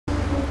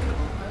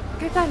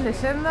¿Qué estás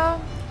leyendo?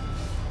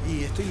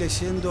 Y estoy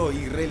leyendo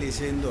y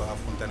releyendo a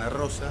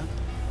Fontanarrosa,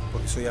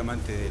 porque soy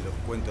amante de los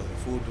cuentos de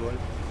fútbol,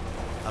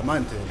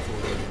 amante del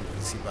fútbol en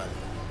principal.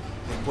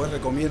 Después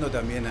recomiendo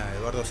también a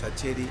Eduardo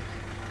Sacheri,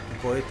 un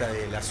poeta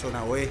de la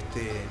zona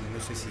oeste,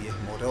 no sé si es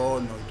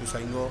Morón o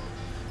Ituzaingó,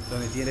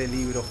 donde tiene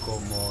libros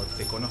como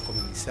Te conozco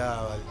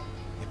Mendizábal,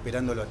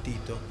 Esperándolo a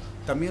Tito,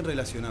 también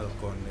relacionados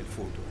con el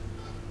fútbol.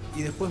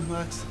 Y después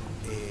más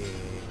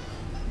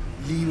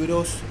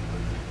libros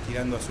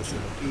tirando a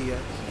sociología,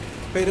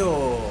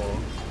 pero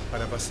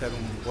para pasar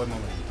un buen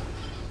momento.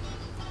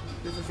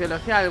 ¿De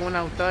sociología algún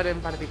autor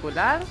en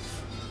particular?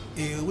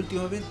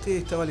 Últimamente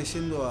estaba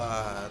leyendo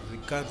a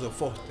Ricardo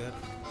Foster,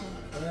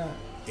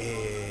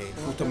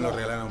 justo me lo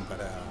regalaron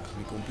para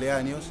mi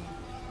cumpleaños,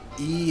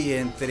 y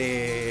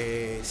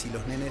entre Si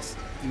los nenes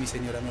y mi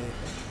señora me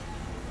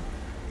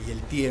dejan, y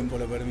el tiempo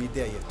lo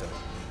permite, ahí estoy.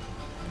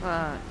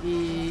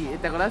 ¿Y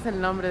te acordás el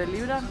nombre del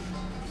libro?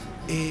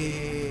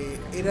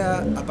 Era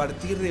a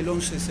partir del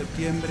 11 de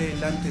septiembre,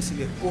 el antes y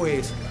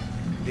después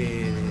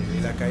de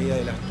la caída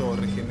de las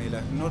Torres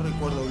Gemelas. No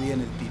recuerdo bien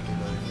el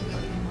título del libro,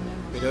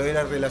 pero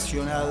era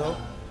relacionado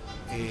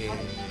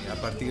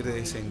a partir de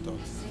ese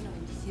entonces.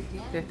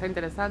 ¿Te está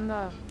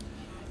interesando?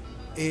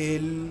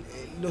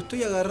 Lo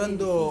estoy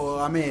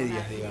agarrando a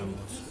medias, digamos.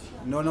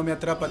 No me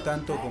atrapa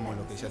tanto como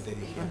lo que ya te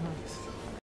dije antes.